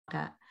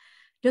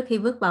Trước khi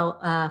bước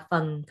vào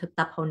phần thực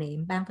tập hộ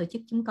niệm, ban tổ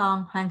chức chúng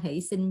con hoan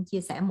hỷ xin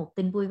chia sẻ một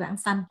tin vui vãng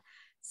sanh.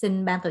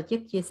 Xin ban tổ chức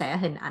chia sẻ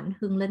hình ảnh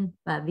hương linh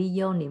và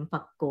video niệm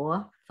Phật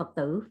của Phật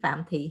tử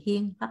Phạm Thị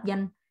Hiên, pháp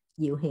danh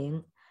Diệu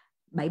Hiện,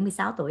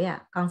 76 tuổi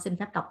ạ. Con xin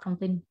phép đọc thông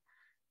tin.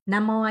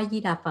 Nam mô A Di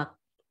Đà Phật.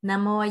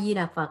 Nam mô A Di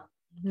Đà Phật.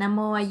 Nam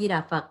mô A Di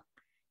Đà Phật.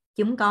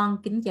 Chúng con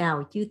kính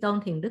chào chư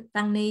tôn thiền đức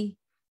tăng ni.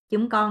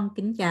 Chúng con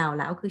kính chào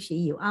lão cư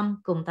sĩ Diệu Âm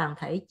cùng toàn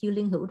thể chư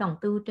liên hữu đồng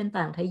tu trên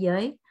toàn thế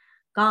giới.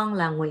 Con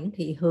là Nguyễn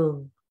Thị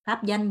Hường,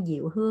 pháp danh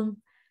Diệu Hương.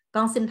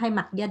 Con xin thay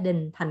mặt gia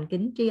đình thành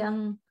kính tri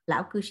ân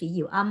lão cư sĩ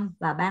Diệu Âm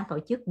và ban tổ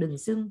chức Đường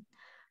Xuân.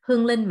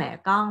 Hương linh mẹ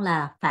con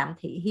là Phạm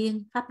Thị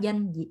Hiên, pháp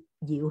danh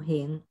Diệu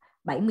Hiện,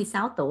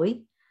 76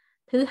 tuổi.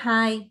 Thứ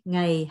hai,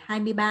 ngày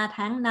 23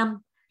 tháng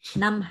 5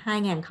 năm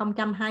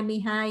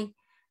 2022,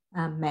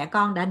 mẹ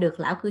con đã được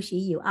lão cư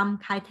sĩ Diệu Âm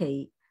khai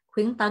thị,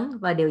 khuyến tấn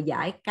và điều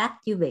giải các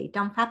chư vị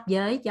trong pháp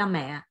giới cho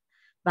mẹ.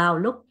 Vào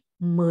lúc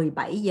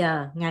 17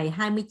 giờ ngày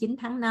 29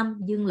 tháng 5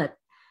 dương lịch,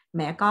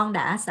 mẹ con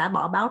đã xả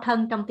bỏ báo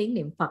thân trong tiếng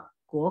niệm Phật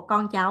của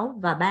con cháu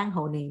và ban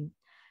hộ niệm.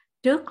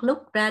 Trước lúc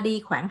ra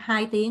đi khoảng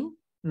 2 tiếng,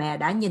 mẹ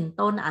đã nhìn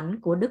tôn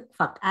ảnh của Đức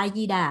Phật A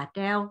Di Đà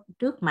treo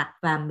trước mặt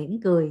và mỉm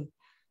cười.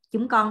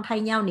 Chúng con thay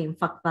nhau niệm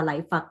Phật và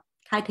lạy Phật,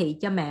 khai thị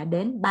cho mẹ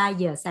đến 3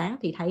 giờ sáng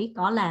thì thấy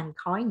có làn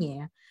khói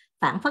nhẹ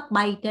phảng phất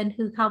bay trên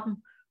hư không,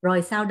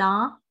 rồi sau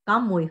đó có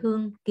mùi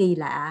hương kỳ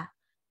lạ,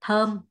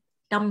 thơm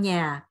trong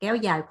nhà kéo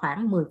dài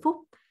khoảng 10 phút.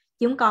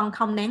 Chúng con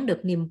không nén được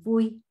niềm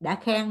vui, đã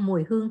khen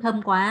mùi hương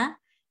thơm quá.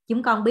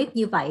 Chúng con biết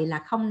như vậy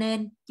là không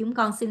nên, chúng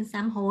con xin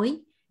sám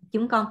hối.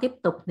 Chúng con tiếp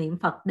tục niệm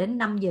Phật đến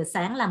 5 giờ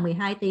sáng là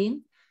 12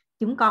 tiếng.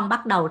 Chúng con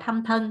bắt đầu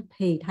thăm thân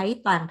thì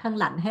thấy toàn thân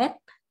lạnh hết,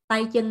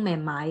 tay chân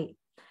mềm mại.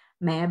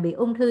 Mẹ bị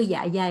ung thư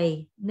dạ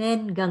dày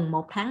nên gần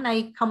 1 tháng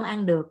nay không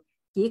ăn được,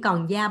 chỉ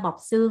còn da bọc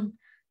xương,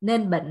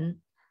 nên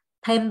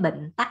thêm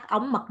bệnh tắc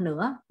ống mật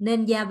nữa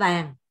nên da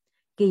vàng.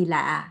 Kỳ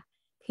lạ,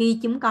 khi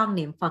chúng con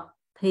niệm Phật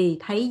thì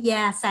thấy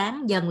da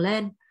sáng dần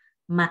lên,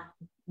 mặt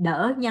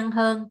đỡ nhăn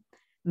hơn.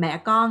 Mẹ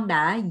con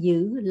đã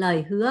giữ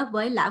lời hứa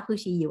với lão cư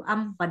sĩ Diệu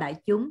Âm và đại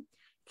chúng,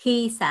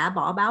 khi xả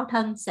bỏ báo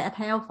thân sẽ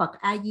theo Phật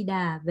A Di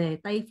Đà về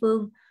Tây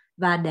Phương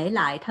và để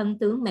lại thân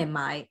tướng mềm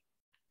mại.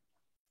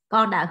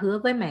 Con đã hứa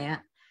với mẹ,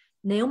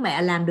 nếu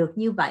mẹ làm được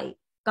như vậy,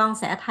 con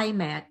sẽ thay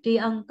mẹ tri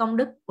ân công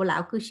đức của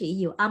lão cư sĩ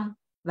Diệu Âm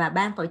và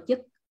ban tổ chức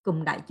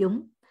cùng đại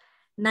chúng.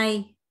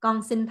 Nay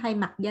con xin thay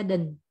mặt gia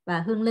đình và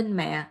hương linh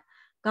mẹ,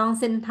 con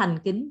xin thành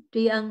kính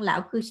tri ân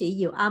lão cư sĩ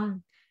Diệu Âm,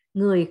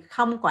 người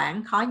không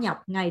quản khó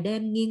nhọc ngày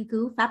đêm nghiên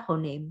cứu pháp hộ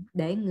niệm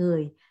để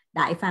người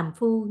đại phàm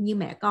phu như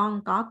mẹ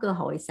con có cơ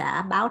hội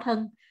xả báo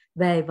thân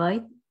về với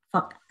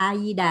Phật A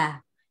Di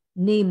Đà.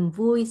 Niềm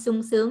vui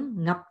sung sướng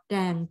ngập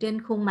tràn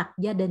trên khuôn mặt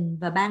gia đình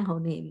và ban hộ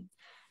niệm.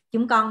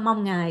 Chúng con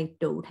mong Ngài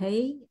trụ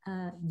thế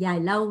dài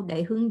lâu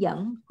để hướng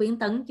dẫn, khuyến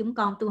tấn chúng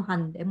con tu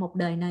hành để một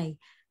đời này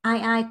ai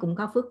ai cũng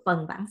có phước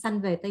phần vãng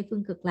sanh về Tây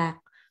Phương Cực Lạc.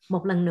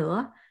 Một lần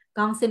nữa,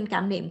 con xin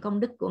cảm niệm công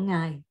đức của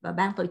Ngài và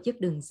ban tổ chức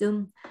Đường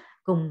Xuân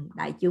cùng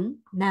đại chúng.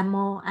 Nam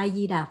mô A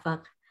Di Đà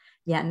Phật.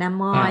 Dạ, Nam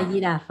mô A Di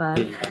Đà Phật.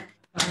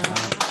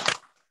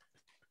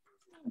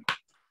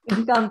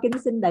 Chúng con kính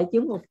xin đại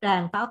chúng một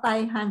tràng pháo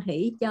tay hoan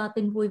hỷ cho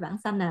tin vui vãng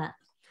sanh ạ.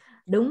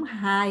 Đúng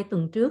 2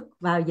 tuần trước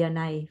vào giờ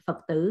này, Phật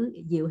tử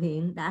Diệu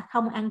Hiện đã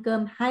không ăn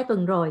cơm 2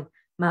 tuần rồi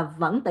mà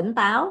vẫn tỉnh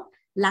táo,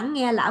 lắng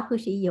nghe lão cư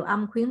sĩ Diệu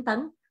Âm khuyến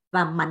tấn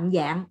và mạnh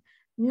dạn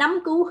nắm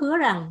cú hứa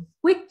rằng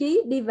quyết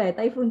chí đi về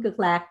Tây Phương Cực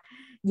Lạc.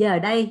 Giờ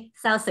đây,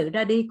 sau sự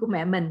ra đi của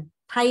mẹ mình,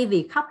 thay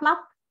vì khóc lóc,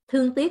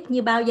 thương tiếc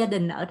như bao gia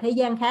đình ở thế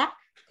gian khác,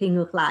 thì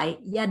ngược lại,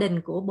 gia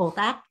đình của Bồ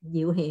Tát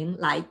Diệu Hiện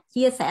lại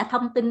chia sẻ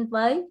thông tin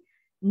với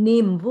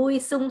niềm vui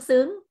sung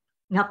sướng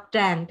ngập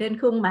tràn trên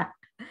khuôn mặt.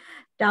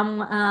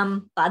 Trong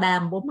tọa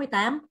đàm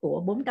 48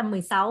 của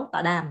 416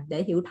 tọa đàm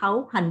để hiểu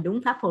thấu hành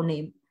đúng pháp hộ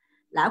niệm,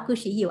 lão cư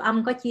sĩ Diệu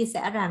Âm có chia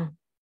sẻ rằng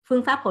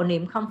phương pháp hộ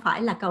niệm không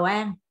phải là cầu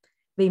an,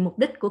 vì mục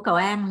đích của cầu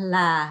an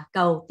là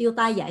cầu tiêu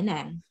tai giải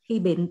nạn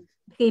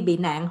khi bị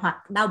nạn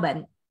hoặc đau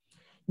bệnh.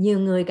 Nhiều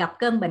người gặp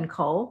cơn bệnh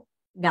khổ,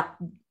 gặp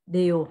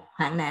điều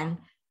hoạn nạn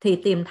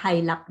thì tìm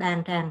thầy lập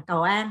đàn tràng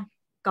cầu an,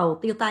 cầu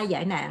tiêu tai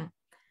giải nạn.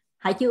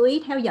 Hãy chú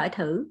ý theo dõi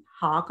thử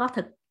họ có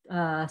thực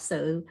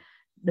sự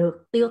được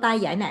tiêu tai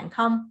giải nạn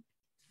không?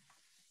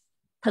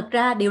 Thực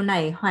ra điều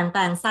này hoàn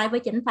toàn sai với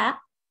chánh pháp.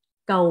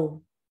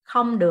 Cầu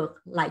không được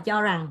lại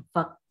cho rằng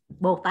Phật,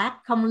 Bồ Tát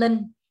không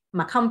linh,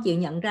 mà không chịu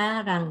nhận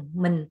ra rằng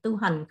mình tu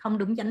hành không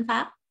đúng chánh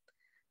pháp.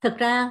 Thực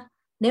ra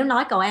nếu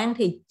nói cầu an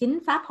thì chính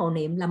pháp hộ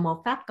niệm là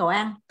một pháp cầu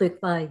an tuyệt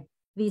vời.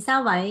 Vì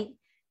sao vậy?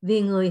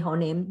 Vì người hộ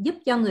niệm giúp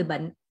cho người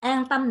bệnh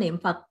an tâm niệm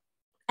Phật.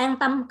 An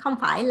tâm không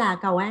phải là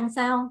cầu an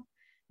sao?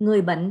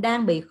 Người bệnh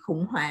đang bị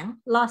khủng hoảng,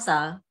 lo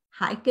sợ,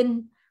 hải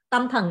kinh,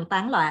 tâm thần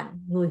tán loạn,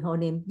 người hộ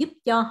niệm giúp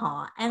cho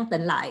họ an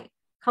tịnh lại,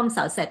 không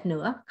sợ sệt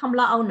nữa, không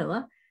lo âu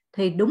nữa,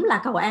 thì đúng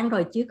là cầu an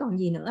rồi chứ còn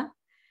gì nữa.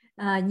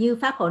 Như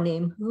pháp hộ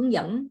niệm hướng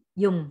dẫn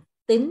dùng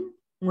tín,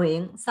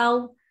 nguyện,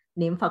 sâu,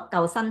 niệm Phật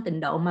cầu sanh tịnh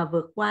độ mà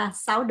vượt qua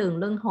 6 đường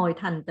luân hồi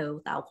thành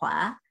tựu tạo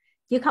khỏa,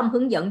 chứ không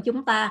hướng dẫn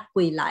chúng ta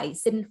quỳ lại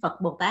xin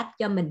Phật Bồ Tát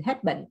cho mình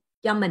hết bệnh.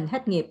 cho mình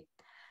hết nghiệp.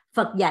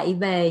 Phật dạy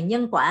về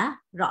nhân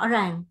quả, rõ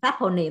ràng Pháp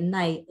Hộ Niệm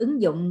này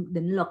ứng dụng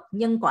định luật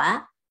nhân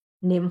quả.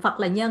 Niệm Phật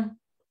là nhân,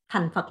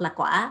 thành Phật là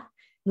quả.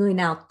 Người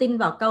nào tin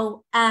vào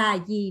câu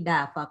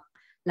A-di-đà Phật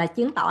là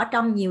chứng tỏ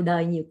trong nhiều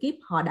đời nhiều kiếp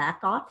họ đã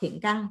có thiện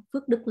căn,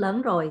 phước đức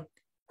lớn rồi.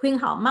 Khuyên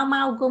họ mau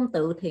mau gom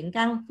tụ thiện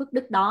căn, phước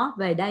đức đó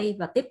về đây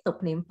và tiếp tục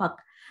niệm Phật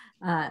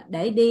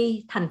để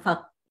đi thành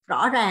Phật.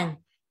 Rõ ràng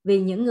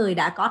vì những người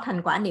đã có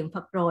thành quả niệm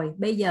Phật rồi,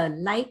 bây giờ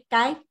lấy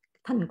cái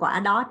thành quả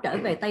đó trở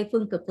về Tây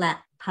Phương Cực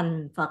Lạc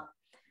thành Phật.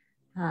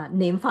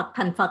 Niệm Phật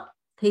thành Phật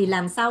thì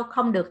làm sao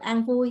không được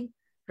an vui.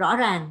 Rõ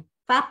ràng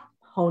Pháp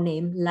Hộ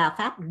Niệm là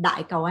Pháp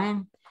đại cầu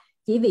an.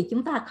 Chỉ vì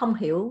chúng ta không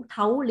hiểu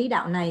thấu lý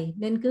đạo này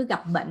nên cứ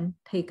gặp bệnh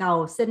thì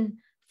cầu xin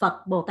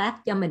Phật Bồ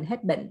Tát cho mình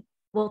hết bệnh.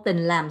 Vô tình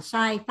làm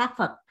sai Pháp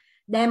Phật,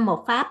 đem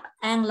một Pháp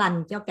an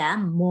lành cho cả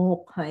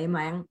một huệ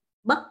mạng,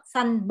 bất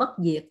sanh bất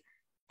diệt,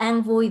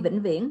 an vui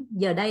vĩnh viễn,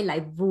 giờ đây lại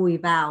vùi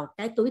vào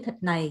cái túi thịt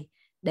này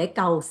để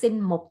cầu xin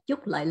một chút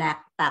lợi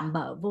lạc tạm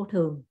bợ vô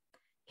thường.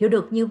 Hiểu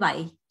được như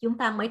vậy, chúng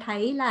ta mới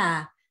thấy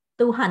là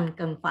tu hành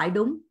cần phải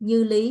đúng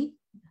như lý,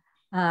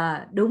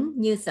 đúng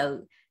như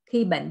sự.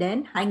 Khi bệnh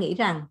đến, hãy nghĩ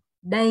rằng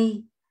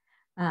đây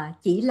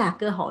chỉ là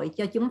cơ hội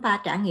cho chúng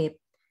ta trả nghiệp.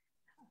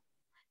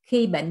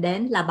 Khi bệnh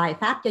đến là bài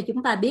pháp cho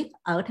chúng ta biết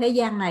ở thế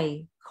gian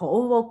này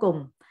khổ vô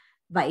cùng.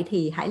 Vậy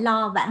thì hãy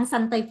lo vãng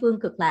sanh Tây Phương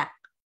Cực Lạc.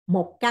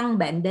 Một căn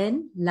bệnh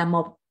đến là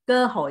một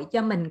cơ hội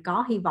cho mình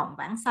có hy vọng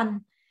vãng sanh.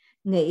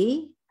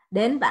 Nghĩ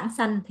đến vãng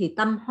sanh thì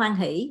tâm hoan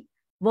hỷ.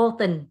 Vô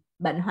tình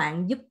bệnh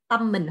hoạn giúp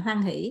tâm mình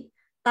hoan hỷ.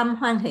 Tâm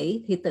hoan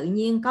hỷ thì tự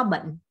nhiên có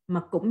bệnh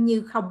mà cũng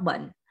như không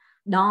bệnh.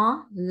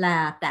 Đó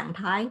là trạng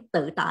thái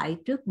tự tại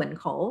trước bệnh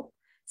khổ.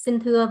 Xin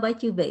thưa với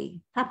chư vị,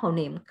 Pháp Hộ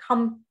Niệm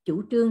không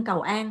chủ trương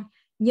cầu an,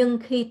 nhưng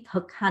khi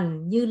thực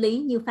hành như lý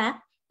như pháp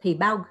thì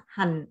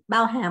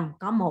bao hàm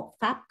có một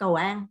pháp cầu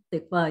an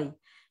tuyệt vời,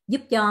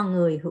 giúp cho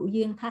người hữu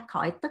duyên thoát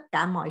khỏi tất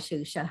cả mọi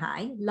sự sợ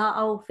hãi, lo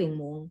âu, phiền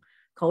muộn,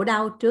 khổ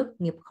đau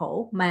trước nghiệp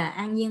khổ mà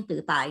an nhiên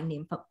tự tại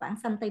niệm Phật vãng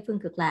sanh Tây Phương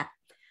Cực Lạc.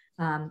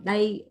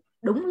 Đây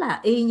đúng là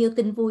y như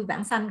tin vui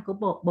vãng sanh của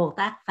Bồ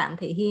Tát Phạm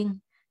Thị Hiên,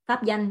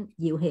 pháp danh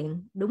Diệu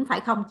Hiện, đúng phải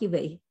không chư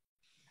vị?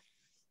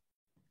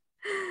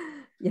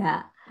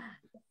 Dạ,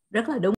 rất là đúng.